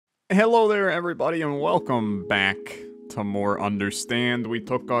Hello there, everybody, and welcome back to more Understand. We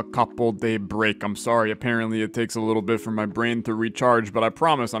took a couple day break. I'm sorry, apparently it takes a little bit for my brain to recharge, but I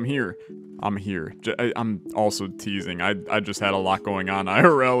promise I'm here. I'm here. I'm also teasing. I just had a lot going on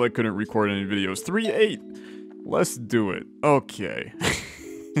IRL. I couldn't record any videos. 3-8. Let's do it. Okay.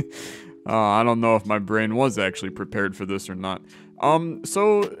 I don't know if my brain was actually prepared for this or not.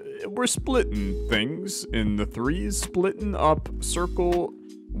 So we're splitting things in the threes, splitting up circle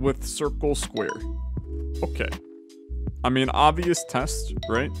with circle square. Okay. I mean, obvious test,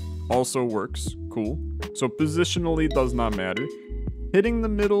 right? Also works. Cool. So positionally does not matter. Hitting the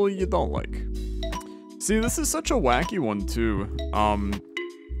middle you don't like. See, this is such a wacky one too.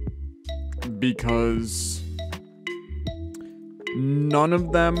 Because none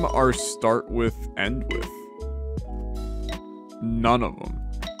of them are start with, end with. None of them.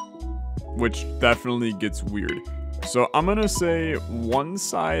 Which definitely gets weird. So I'm gonna say one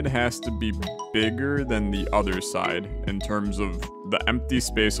side has to be bigger than the other side in terms of the empty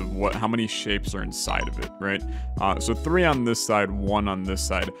space of how many shapes are inside of it, right? So 3 on this side, 1 on this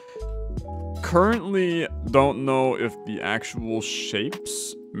side. Currently, don't know if the actual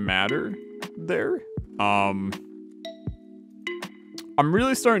shapes matter there. I'm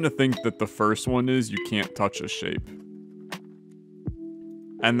really starting to think that the first one is you can't touch a shape.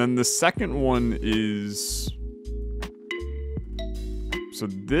 And then the second one is... So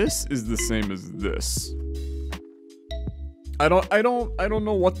this is the same as this. I don't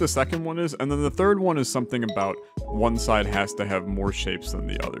know what the second one is, and then the third one is something about one side has to have more shapes than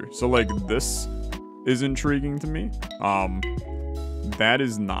the other. So like this is intriguing to me. That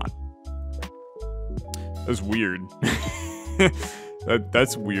is not. That's weird.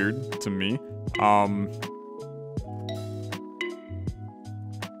 That's weird to me.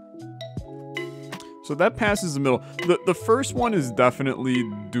 So that passes the middle. The first one is definitely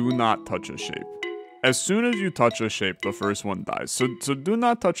do not touch a shape. As soon as you touch a shape, the first one dies. So do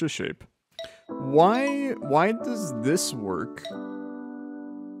not touch a shape. Why does this work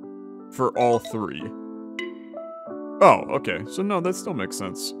for all 3? Oh, okay. So no, that still makes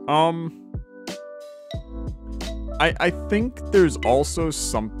sense. I think there's also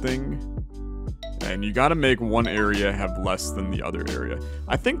something, and you gotta make one area have less than the other area.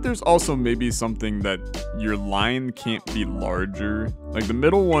 I think there's also maybe something that your line can't be larger. Like the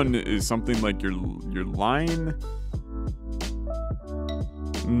middle one is something like your line.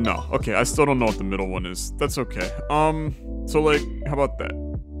 No, okay, I still don't know what the middle one is. That's okay. So like, how about that?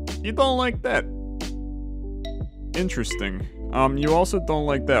 You don't like that. Interesting. You also don't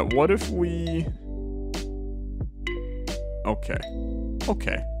like that. What if we... Okay.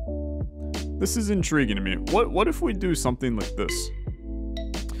 This is intriguing to me. What if we do something like this?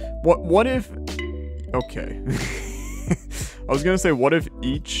 What if... Okay. I was gonna say, what if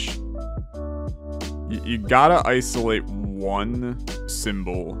each... You gotta isolate one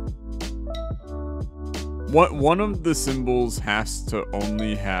symbol. One of the symbols has to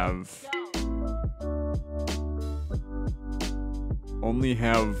only have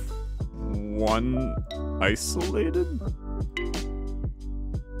one isolated?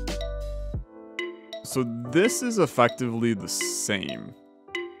 So this is effectively the same,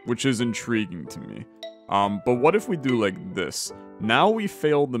 which is intriguing to me. But what if we do like this? Now we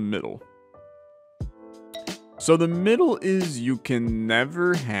fail the middle. So the middle is you can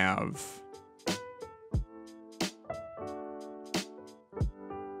never have...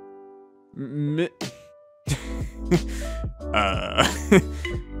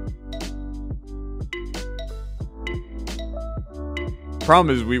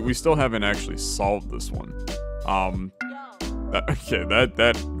 Problem is, we still haven't actually solved this one.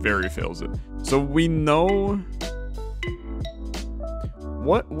 That very fails it. So we know...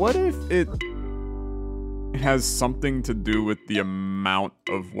 What if it has something to do with the amount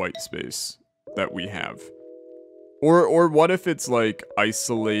of white space that we have? Or what if it's like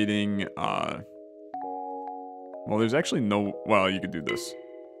isolating, well, there's actually no... Well, you could do this.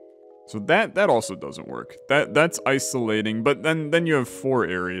 So that also doesn't work. That's isolating, but then you have 4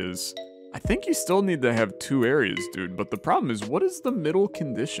 areas. I think you still need to have 2 areas, dude. But the problem is, what is the middle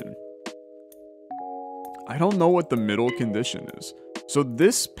condition? I don't know what the middle condition is. So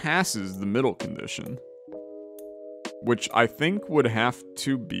this passes the middle condition, which I think would have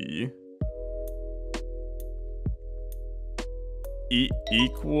to be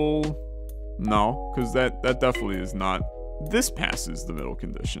equal. No, because that definitely is not. This passes the middle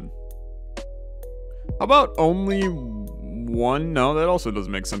condition. How about only one? No, that also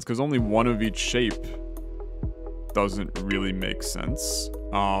doesn't make sense because only one of each shape doesn't really make sense.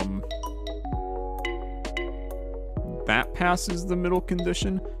 That passes the middle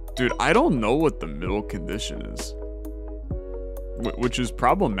condition. Dude, I don't know what the middle condition is. Which is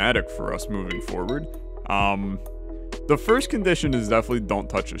problematic for us moving forward. The first condition is definitely don't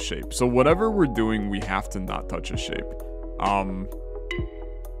touch a shape. So whatever we're doing, we have to not touch a shape.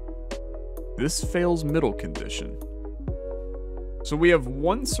 This fails middle condition. So we have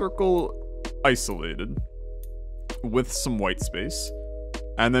one circle isolated with some white space.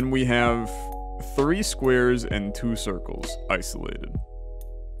 And then we have 3 squares and 2 circles isolated.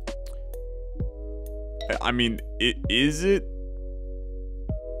 I mean, is it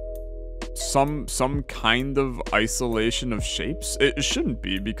some kind of isolation of shapes? It shouldn't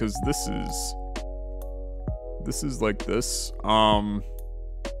be, because this is like this.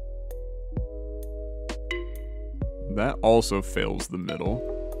 That also fails the middle.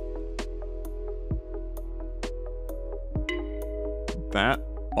 That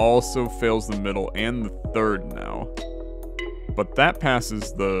also fails the middle and the third now. But that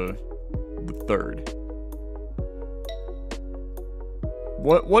passes the third.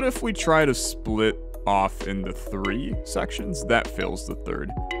 What if we try to split off into 3 sections? That fails the third.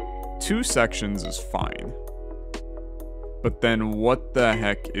 2 sections is fine. But then what the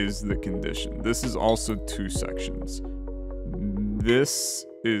heck is the condition? This is also 2 sections. This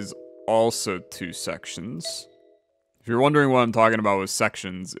is also 2 sections. If you're wondering what I'm talking about with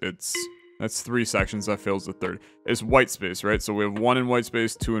sections, that's 3 sections, that fails the third. It's white space, right? So we have 1 in white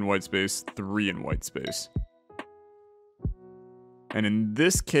space, 2 in white space, 3 in white space. And in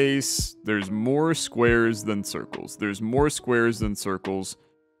this case, there's more squares than circles. There's more squares than circles.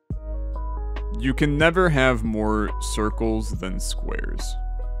 You can never have more circles than squares.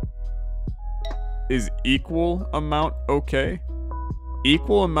 Is equal amount okay?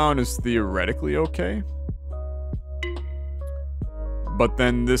 Equal amount is theoretically okay. But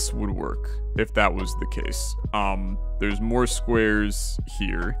then this would work if that was the case. There's more squares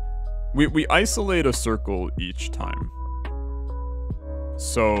here. We isolate a circle each time.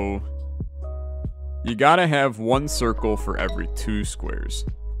 So you gotta have 1 circle for every 2 squares.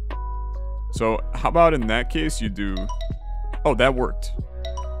 So how about in that case you do... Oh, that worked.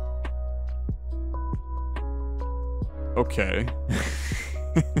 Okay.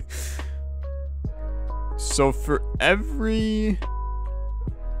 So for every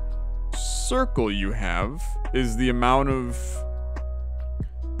circle you have is the amount of...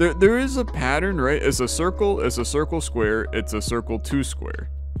 There is a pattern, right? It's a circle square, it's a circle 2 square.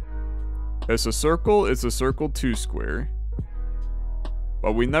 It's a circle 2 square.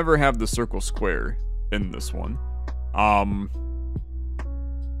 But we never have the circle square in this one.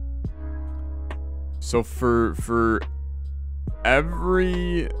 So for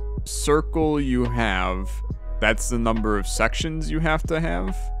every circle you have, that's the number of sections you have to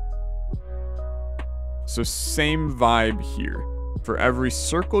have. So same vibe here. For every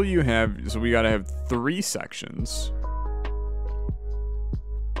circle you have, so we gotta have 3 sections.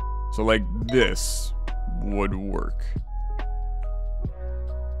 So like this would work.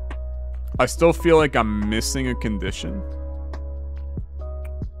 I still feel like I'm missing a condition.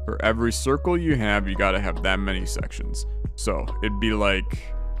 For every circle you have, you gotta have that many sections. So it'd be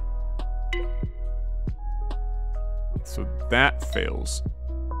like... So that fails.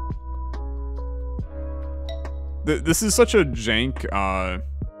 This is such a jank, how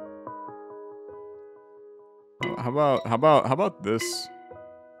about this?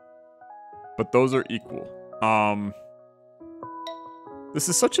 But those are equal. This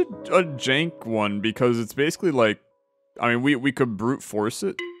is such a jank one because it's basically like, I mean, we could brute force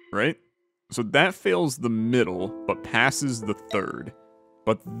it, right? So that fails the middle, but passes the third.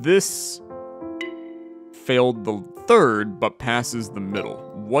 But this failed the third, but passes the middle.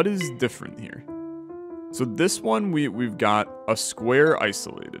 What is different here? So this one, we've got a square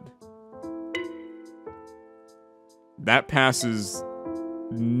isolated. That passes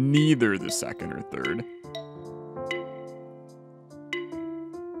neither the second or third.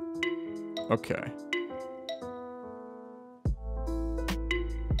 Okay.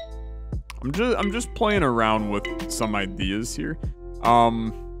 I'm just playing around with some ideas here.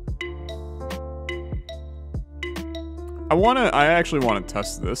 I actually want to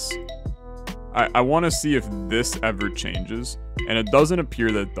test this. I want to see if this ever changes, and it doesn't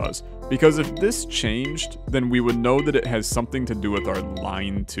appear that it does. Because if this changed, then we would know that it has something to do with our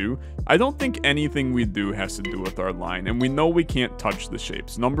line too. I don't think anything we do has to do with our line, and we know we can't touch the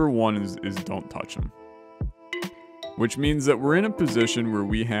shapes. Number 1 is don't touch them. Which means that we're in a position where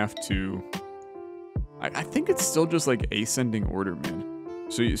we have to... I think it's still just like ascending order, man.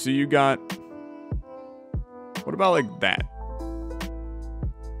 So you got... What about like that?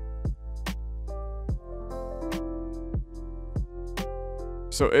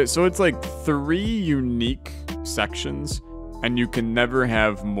 So it's like 3 unique sections, and you can never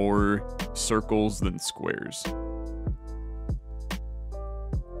have more circles than squares.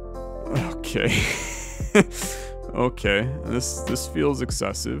 Okay. Okay, this feels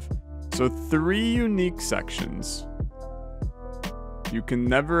excessive. So 3 unique sections. You can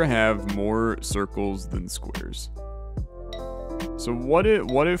never have more circles than squares. So what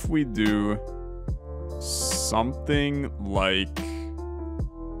if we do something like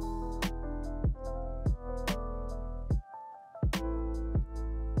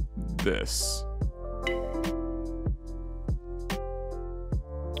this?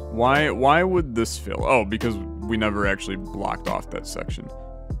 Why would this fail? Oh, because we never actually blocked off that section.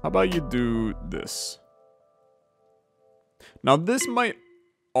 How about you do this? Now this might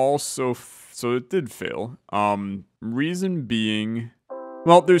also, so it did fail. Reason being,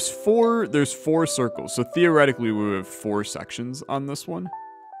 well, there's four circles. So theoretically we would have 4 sections on this one.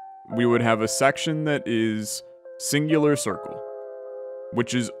 We would have a section that is singular circle,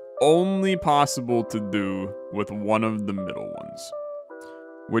 which is only possible to do with one of the middle ones.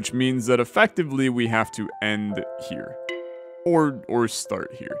 Which means that effectively we have to end here. Or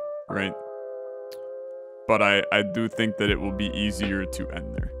start here, right? But I do think that it will be easier to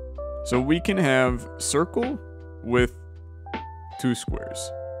end there. So we can have circle with 2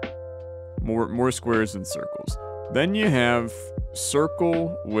 squares. More squares than circles. Then you have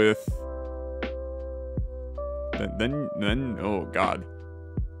circle with... Then oh god.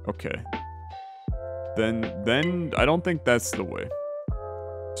 Okay. Then I don't think that's the way.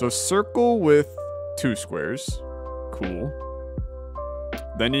 So circle with 2 squares. Cool.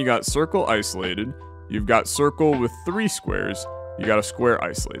 Then you got circle isolated. You've got circle with 3 squares. You got a square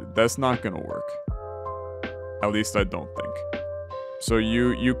isolated. That's not gonna work. At least I don't think. So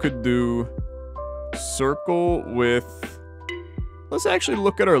you could do circle with... Let's actually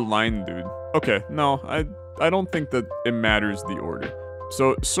look at our line, dude. Okay, no, I don't think that it matters the order.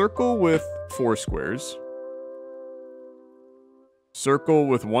 So circle with 4 squares. Circle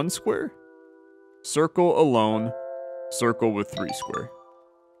with 1 square, circle alone, circle with 3 square.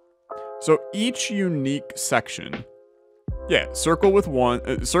 So each unique section, yeah, circle with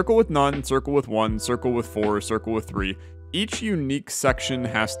 1, circle with none, circle with 1, circle with 4, circle with 3. Each unique section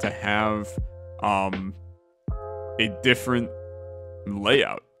has to have a different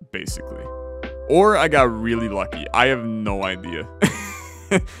layout, basically. Or I got really lucky. I have no idea.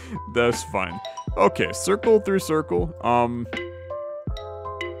 That's fine. Okay, circle through circle.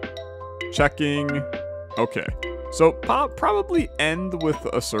 Checking. Okay. So probably end with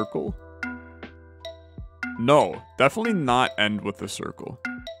a circle. No, definitely not end with a circle.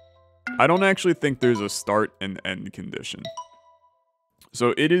 I don't actually think there's a start and end condition.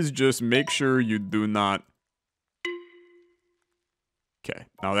 So it is just make sure you do not... Okay,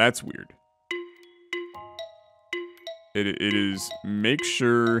 now that's weird. It is make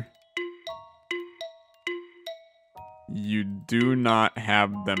sure you do not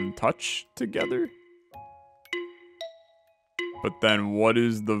have them touch together. But then what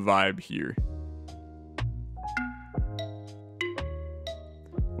is the vibe here?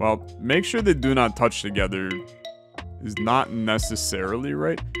 Well, make sure they do not touch together is not necessarily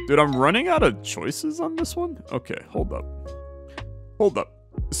right. Dude, I'm running out of choices on this one? Okay, hold up. Hold up.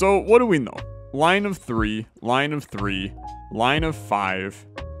 So what do we know? Line of 3, line of 3, line of 5,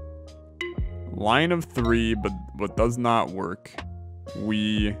 line of 3, but does not work.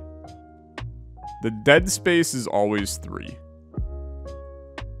 The dead space is always 3.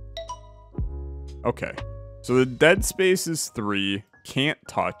 Okay, so the dead space is 3, can't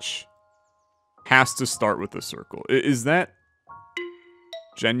touch, has to start with a circle. Is that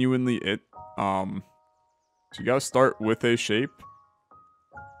genuinely it? So you gotta start with a shape.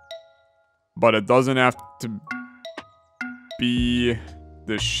 But it doesn't have to be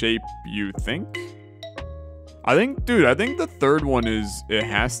the shape you think. I think the third one is, it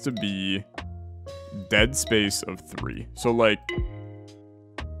has to be dead space of 3. So like,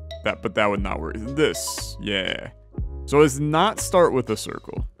 but that would not work. This, yeah. So it's not start with a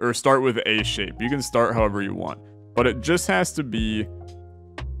circle, or start with a shape. You can start however you want. But it just has to be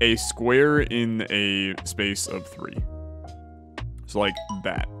a square in a space of 3. So like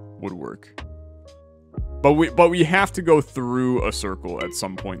that would work. But we have to go through a circle at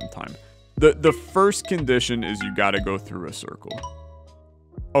some point in time. The first condition is you gotta go through a circle.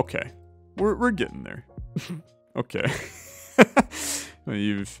 Okay. We're getting there. Okay.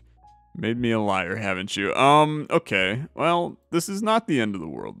 You've made me a liar, haven't you? Okay. Well, this is not the end of the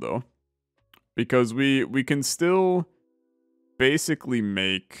world though. Because we can still basically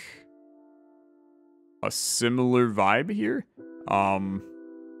make a similar vibe here.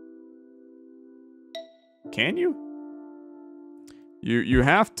 Can you? You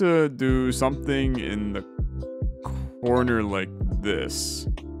have to do something in the corner like this.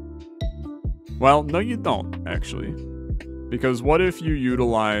 Well, no you don't, actually. Because what if you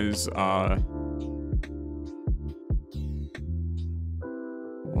utilize,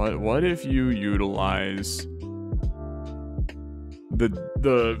 what if you utilize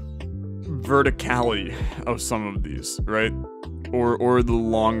the verticality of some of these, right? Or the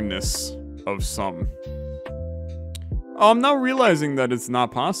longness of some. Oh, I'm now realizing that it's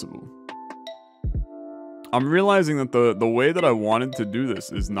not possible. I'm realizing that the way that I wanted to do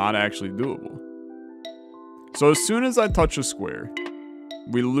this is not actually doable. So as soon as I touch a square,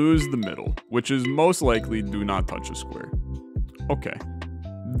 we lose the middle, which is most likely do not touch a square. Okay.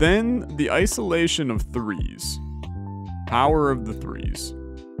 Then the isolation of threes. Power of the threes.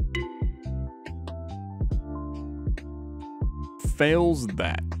 Fails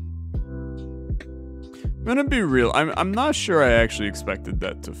that. I'm gonna be real, I'm not sure I actually expected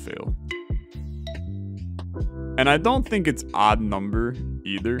that to fail. And I don't think it's odd number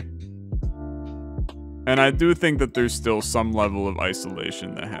either. And I do think that there's still some level of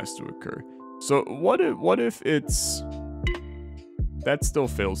isolation that has to occur. So what if it's... That still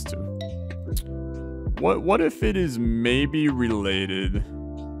fails too. What if it is maybe related...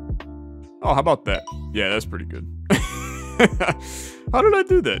 Oh, how about that? Yeah, that's pretty good. How did I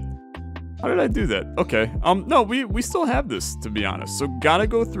do that? How did I do that? Okay. No, we still have this, to be honest. So gotta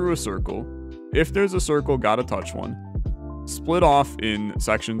go through a circle. If there's a circle, gotta touch one. Split off in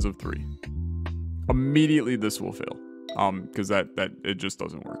sections of 3. Immediately this will fail. Because that it just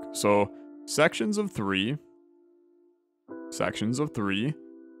doesn't work. So sections of 3. Sections of 3.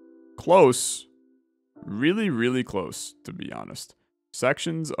 Close. Really, really close, to be honest.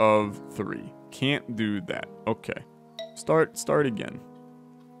 Sections of 3. Can't do that. Okay. Start again.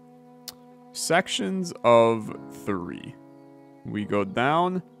 Sections of 3. We go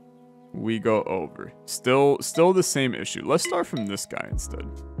down, we go over. Still the same issue. Let's start from this guy instead.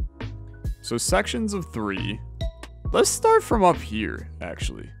 So sections of 3. Let's start from up here,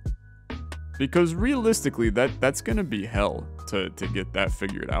 actually. Because realistically, that's gonna be hell to get that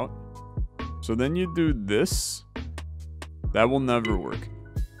figured out. So then you do this. That will never work.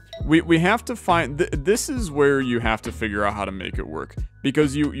 We have to find... this is where you have to figure out how to make it work.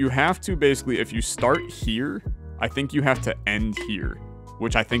 Because you have to basically... If you start here, I think you have to end here.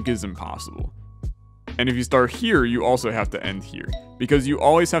 Which I think is impossible. And if you start here, you also have to end here. Because you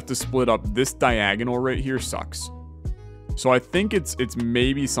always have to split up. This diagonal right here sucks. So I think it's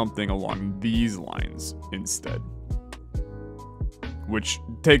maybe something along these lines instead. Which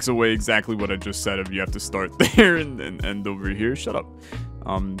takes away exactly what I just said if you have to start there and end over here. Shut up.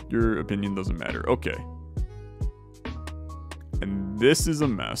 Your opinion doesn't matter. Okay. And this is a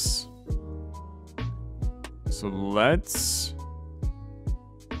mess. So let's...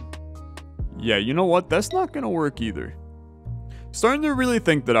 Yeah, you know what? That's not gonna work either. Starting to really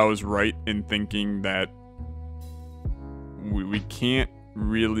think that I was right in thinking that we can't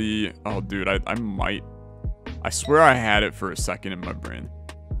really... Oh, dude, I might... I swear I had it for a second in my brain.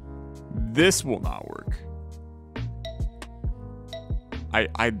 This will not work.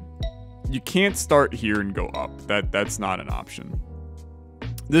 You can't start here and go up. That's not an option.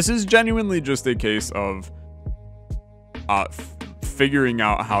 This is genuinely just a case of figuring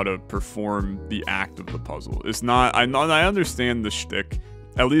out how to perform the act of the puzzle. It's not... I understand the shtick,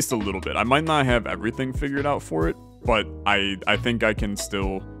 at least a little bit. I might not have everything figured out for it, but I think I can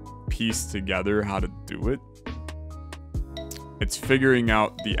still piece together how to do it. It's figuring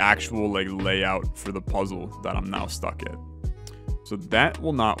out the actual like layout for the puzzle that I'm now stuck at. So that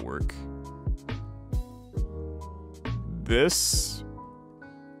will not work. This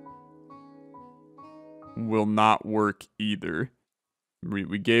will not work either.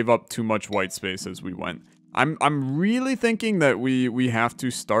 We gave up too much white space as we went. I'm really thinking that we have to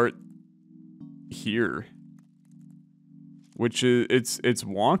start here. Which is it's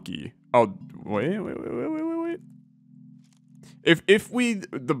wonky. Oh, wait. If we,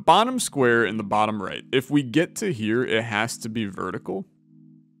 the bottom square and the bottom right, if we get to here, it has to be vertical.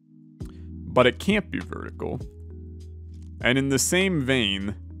 But it can't be vertical. And in the same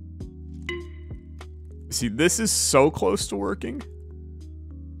vein, see, this is so close to working.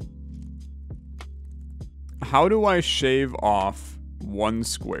 How do I shave off one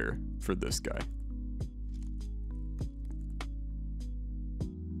square for this guy?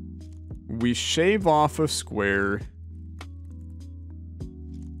 We shave off a square.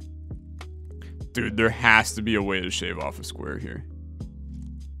 Dude, there has to be a way to shave off a square here.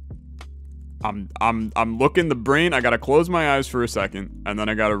 I'm looking the brain. I gotta close my eyes for a second, and then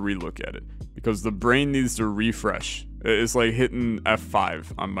I gotta relook at it. because the brain needs to refresh. It's like hitting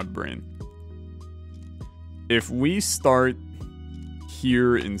F5 on my brain. If we start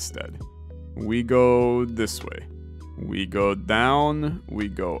here instead, we go this way. We go down, we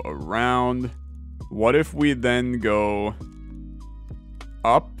go around. What if we then go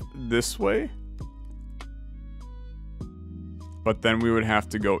up this way? But then we would have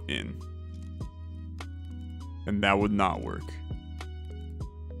to go in. And that would not work.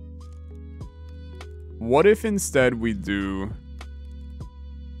 What if instead we do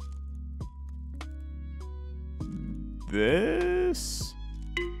this?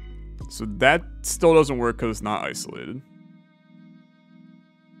 So that still doesn't work because it's not isolated.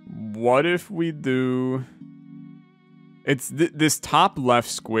 What if we do... It's this top left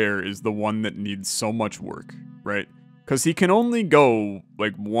square is the one that needs so much work, right? Because he can only go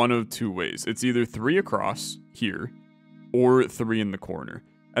like one of two ways. It's either 3 across here or 3 in the corner.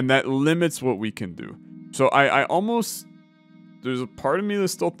 And that limits what we can do. So I almost... There's a part of me that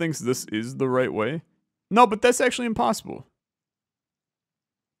still thinks this is the right way. No, but that's actually impossible.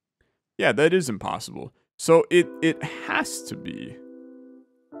 Yeah, that is impossible. So it has to be...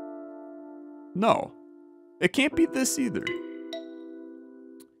 No. It can't be this either.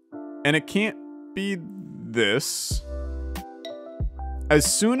 And it can't be this. As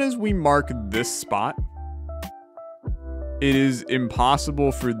soon as we mark this spot, it is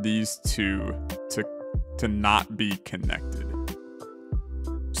impossible for these two to not be connected.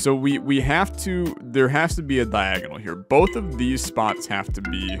 So we have to, there has to be a diagonal here. Both of these spots have to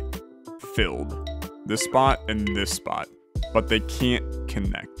be filled. This spot and this spot. But they can't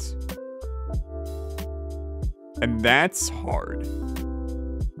connect. And that's hard.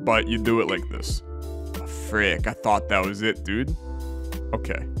 But you do it like this. Oh, frick, I thought that was it, dude.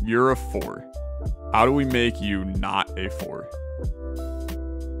 Okay, you're a 4. How do we make you not a 4?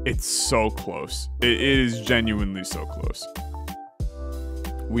 It's so close. It is genuinely so close.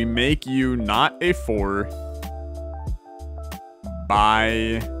 We make you not a 4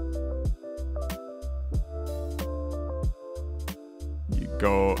 by... You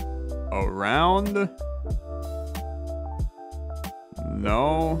go around...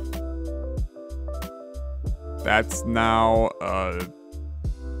 No. That's now,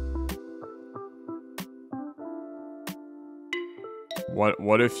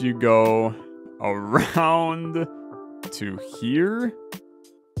 What if you go around to here?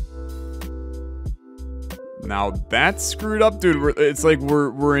 Now that's screwed up, dude. It's like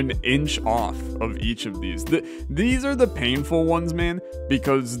we're an inch off of each of these. These are the painful ones, man,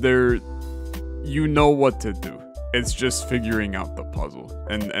 because they're... You know what to do. It's just figuring out the puzzle.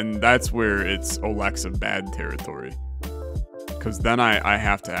 And that's where it's Olexa bad territory. Because then I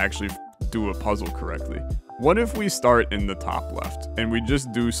have to actually do a puzzle correctly. What if we start in the top left and we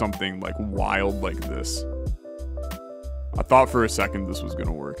just do something like wild like this? I thought for a second this was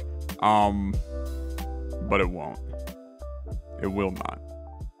gonna work. But it won't. It will not.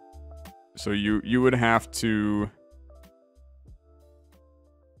 So you would have to...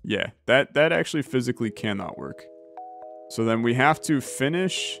 Yeah, that actually physically cannot work. So then we have to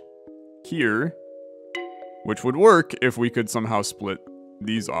finish here, which would work if we could somehow split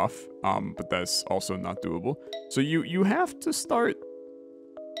these off, but that's also not doable. So you have to start...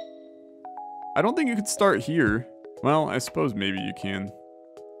 I don't think you could start here. Well, I suppose maybe you can.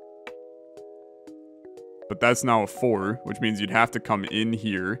 But that's now a 4, which means you'd have to come in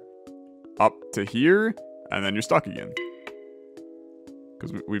here, up to here, and then you're stuck again.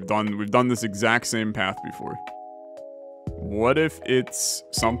 Because we've done this exact same path before. What if it's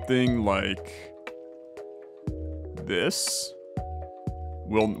something like this?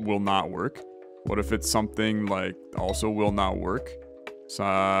 Will not work. What if it's something like also will not work?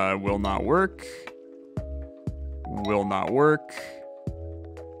 So will not work. Will not work.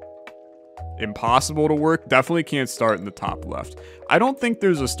 Impossible to work. Definitely can't start in the top left. I don't think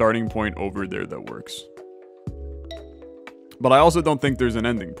there's a starting point over there that works. But I also don't think there's an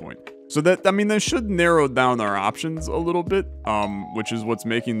ending point. So that, I mean, that should narrow down our options a little bit, which is what's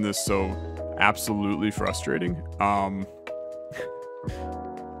making this so absolutely frustrating.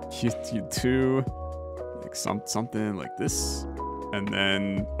 You do like something like this, and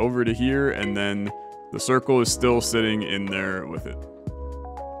then over to here, and then the circle is still sitting in there with it.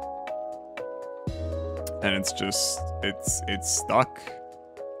 And it's just, it's stuck.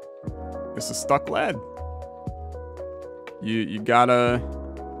 It's a stuck lad. You gotta...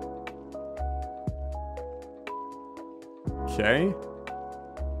 Okay.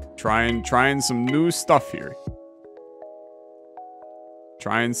 Trying some new stuff here.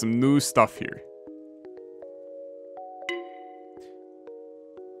 Trying some new stuff here.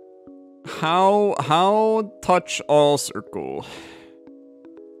 How touch all circle?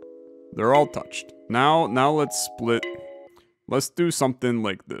 They're all touched. Now let's split. Let's do something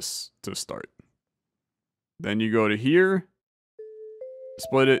like this to start. Then you go to here,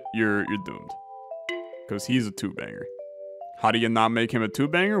 split it, you're doomed. Because he's a 2-banger. How do you not make him a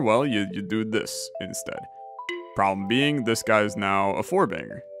 2-banger? Well, you do this instead. Problem being, this guy's now a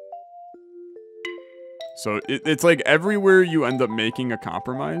 4-banger. So it's like everywhere you end up making a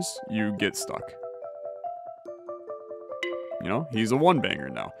compromise, you get stuck. You know, he's a 1-banger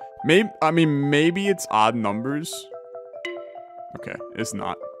now. Maybe it's odd numbers. Okay, it's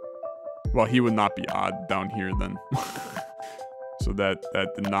not. Well, he would not be odd down here then. So that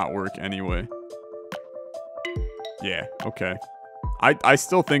did not work anyway. Yeah, okay. I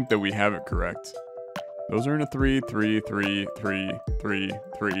still think that we have it correct. Those are in a 3, 3, 3, 3, 3,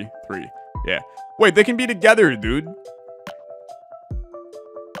 3, 3. Yeah. Wait, they can be together, dude.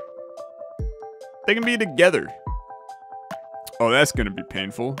 They can be together. Oh, that's gonna be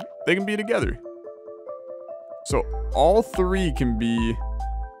painful. They can be together. So all 3 can be...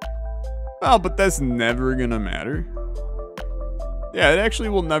 Well, but that's never gonna matter. Yeah, it actually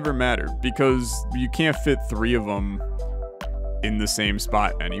will never matter because you can't fit 3 of them in the same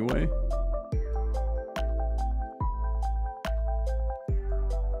spot anyway.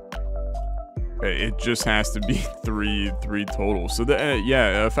 It just has to be three total. So that,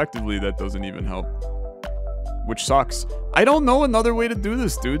 yeah, effectively that doesn't even help. Which sucks. I don't know another way to do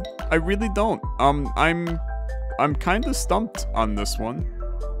this, dude. I really don't. I'm kind of stumped on this one.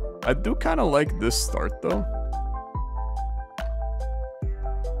 I do kind of like this start though.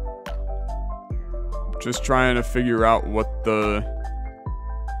 Just trying to figure out what the...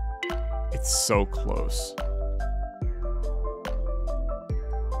 It's so close.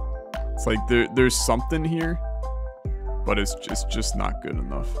 It's like there's something here, but it's just not good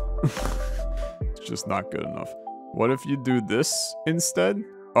enough. It's just not good enough. What if you do this instead?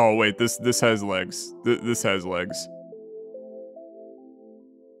 Oh wait, this has legs. This has legs.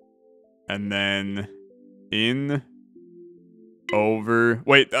 And then in, over.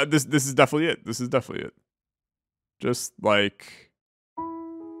 Wait, this is definitely it. This is definitely it. Just like,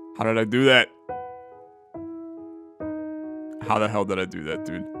 how did I do that? How the hell did I do that,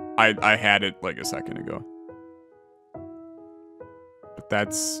 dude? I had it like a second ago. But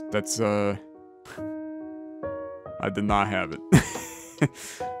that's I did not have it.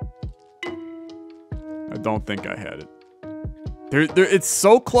 I don't think I had it. It's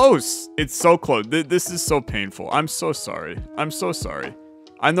so close. It's so close. This is so painful. I'm so sorry. I'm so sorry.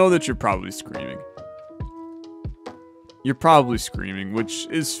 I know that you're probably screaming. You're probably screaming, which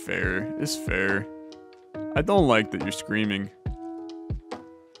is fair. Is fair. I don't like that you're screaming.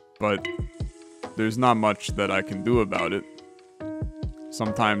 But there's not much that I can do about it.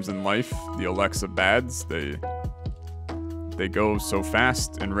 Sometimes in life, the Olexa bads, they go so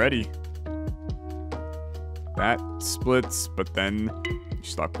fast and ready. That splits, but then you're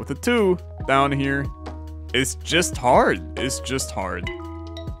stuck with a 2 down here. It's just hard. It's just hard.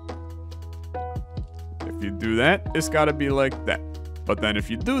 If you do that, it's gotta be like that. But then if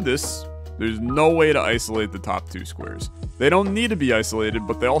you do this, there's no way to isolate the top 2 squares. They don't need to be isolated,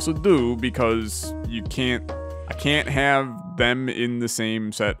 but they also do because I can't have them in the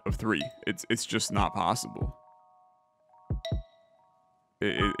same set of 3. It's just not possible.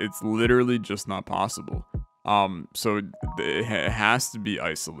 It's literally just not possible. So it has to be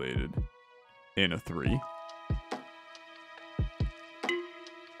isolated in a 3.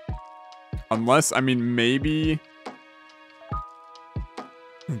 Unless, I mean, maybe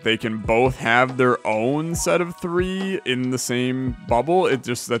they can both have their own set of 3 in the same bubble.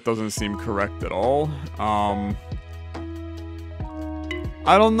 That doesn't seem correct at all. I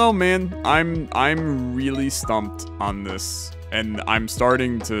don't know, man. I'm really stumped on this, and I'm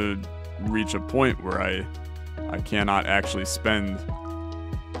starting to reach a point where I cannot actually spend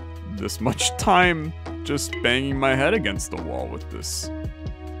this much time just banging my head against the wall with this.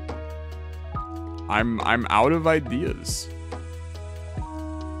 I'm out of ideas.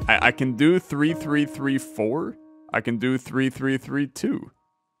 I can do 3, 3, 3, 4. I can do 3, 3, 3, 2.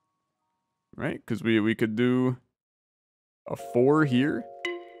 Right? Because we could do a 4 here.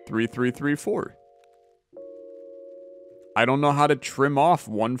 3, 3, 3, 4. I don't know how to trim off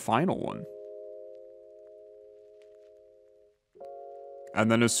one final one.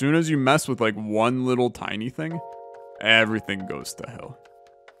 And then as soon as you mess with like one little tiny thing, everything goes to hell.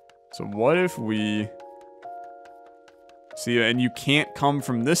 So what if we... See, and you can't come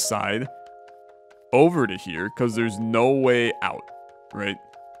from this side over to here because there's no way out, right?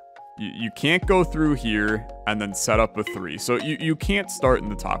 You can't go through here and then set up a 3. So you can't start in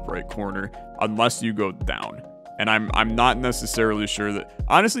the top right corner unless you go down. And I'm not necessarily sure that...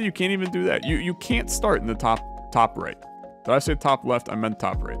 Honestly, you can't even do that. You can't start in the top right. Did I say top left? I meant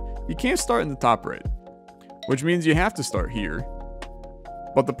top right. You can't start in the top right, which means you have to start here.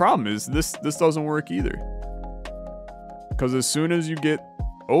 But the problem is this doesn't work either. Because as soon as you get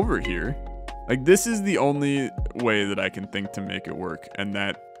over here, like, this is the only way that I can think to make it work, and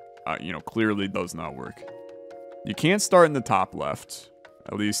that, you know, clearly does not work. You can't start in the top left.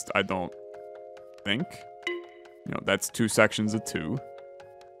 At least I don't think. You know, that's 2 sections of 2.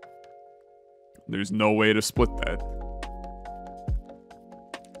 There's no way to split that.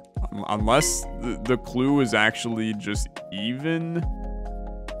 Unless the clue is actually just even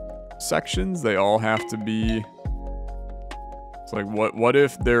sections, they all have to be... It's like, what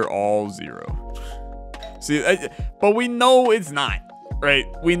if they're all 0? See, but we know it's not, right?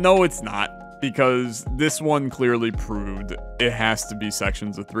 We know it's not, because this one clearly proved it has to be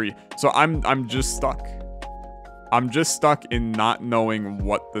sections of 3. So I'm just stuck. I'm just stuck in not knowing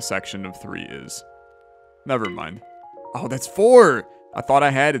what the section of 3 is. Never mind. Oh, that's 4! I thought I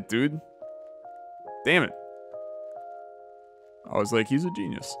had it, dude. Damn it. I was like, he's a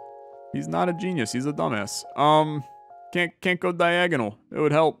genius. He's not a genius, he's a dumbass. Can't go diagonal. It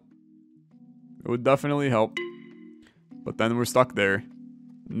would help. It would definitely help. But then we're stuck there.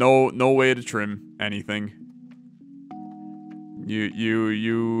 No way to trim anything.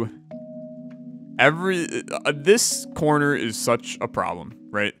 This corner is such a problem,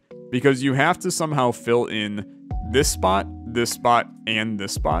 right? Because you have to somehow fill in this spot, and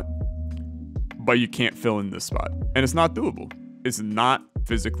this spot. But you can't fill in this spot. And it's not doable. It's not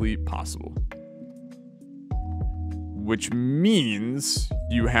physically possible. Which means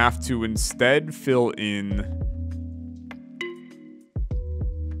you have to instead fill in...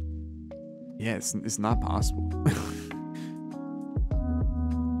 Yeah, it's not possible.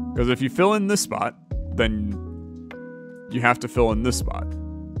 Because if you fill in this spot, then you have to fill in this spot.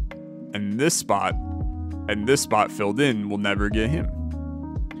 And this spot filled in will never get him.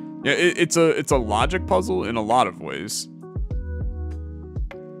 Yeah, it's a logic puzzle in a lot of ways.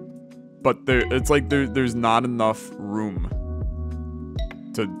 But it's like there's not enough room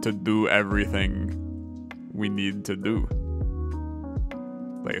to do everything we need to do.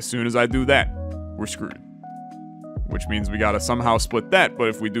 Like, as soon as I do that, we're screwed. Which means we gotta somehow split that, but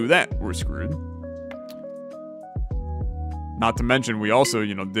if we do that, we're screwed. Not to mention, we also,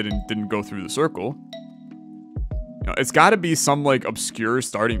 you know, didn't go through the circle. You know, it's gotta be some, like, obscure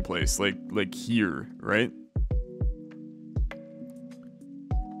starting place, like here, right?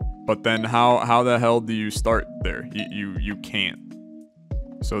 But then how the hell do you start there? You can't.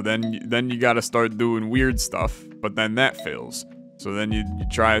 So then you gotta start doing weird stuff, but then that fails. So then you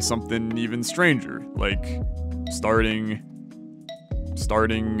try something even stranger, like starting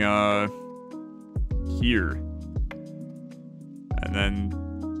here. And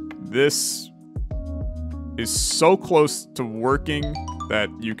then this is so close to working that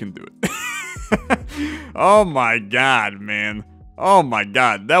you can do it. Oh my god, man. Oh my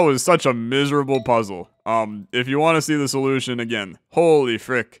god, that was such a miserable puzzle. If you want to see the solution again, holy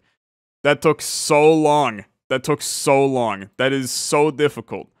frick. That took so long. That took so long. That is so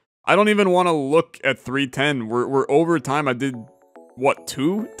difficult. I don't even want to look at 310. We're over time. I did, what,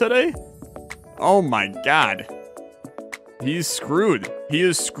 2 today? Oh my god. He's screwed. He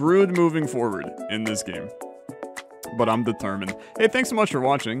is screwed moving forward in this game. But I'm determined. Hey, thanks so much for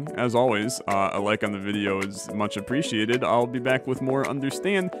watching. As always, a like on the video is much appreciated. I'll be back with more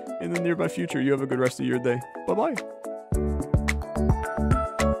Understand in the nearby future. You have a good rest of your day. Bye-bye.